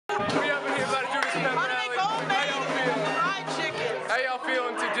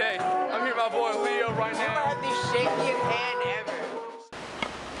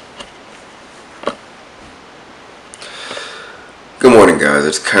guys,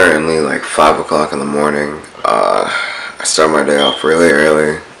 it's currently like 5 o'clock in the morning. I start my day off really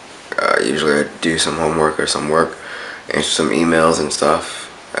early. Usually I do some homework or some work, answer some emails and stuff,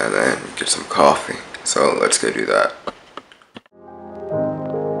 and then get some coffee. So let's go do that.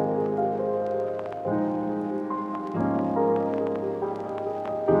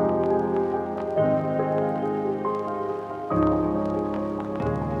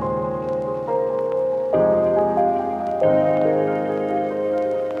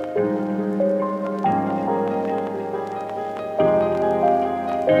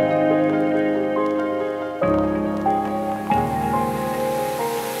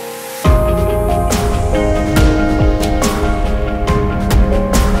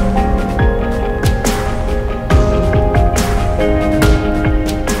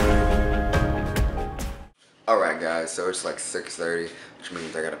 Alright guys, so it's like 6:30, which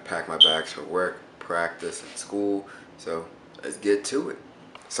means I gotta pack my bags for work, practice, and school. So let's get to it.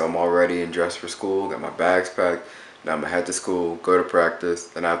 So I'm all ready and dressed for school, got my bags packed. Now I'm gonna head to school, go to practice,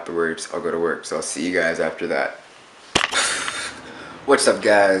 then afterwards I'll go to work. So I'll see you guys after that. What's up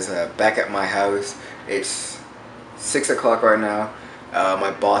guys, back at my house. It's 6 o'clock right now.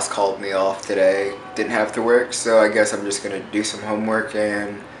 My boss called me off today, didn't have to work, so I guess I'm just gonna do some homework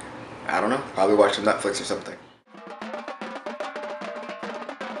and I don't know, probably watch some Netflix or something.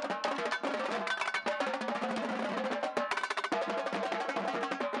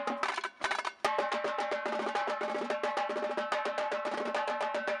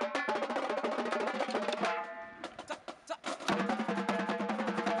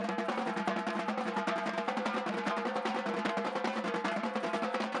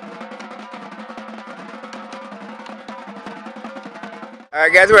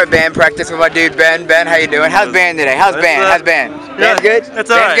 Alright guys, we're at band practice with my dude Ben. Ben, how you doing? How's band today? How's band? How's band? Band's good?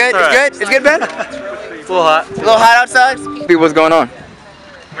 It's alright. Good? It's good? It's good, Ben? It's a little hot. A little hot outside? What's going on?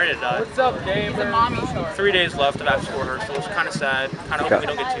 I'm ready to die. What's up, Dave? 3 days left of after school rehearsals. Kind of sad. Kind of hoping we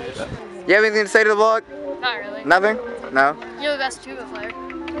don't get twos. You have anything to say to the vlog? Not really. Nothing? No? You're the best tuba player.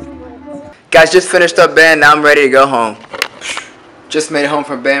 Guys, just finished up band. Now I'm ready to go home. Just made it home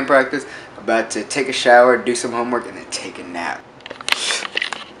from band practice. About to take a shower, do some homework, and then take a nap.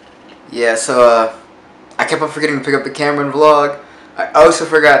 Yeah, so I kept on forgetting to pick up the camera and vlog. I also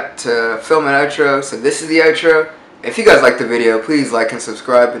forgot to film an outro, so this is the outro. If you guys liked the video, please like and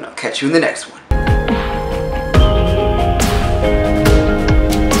subscribe, and I'll catch you in the next one.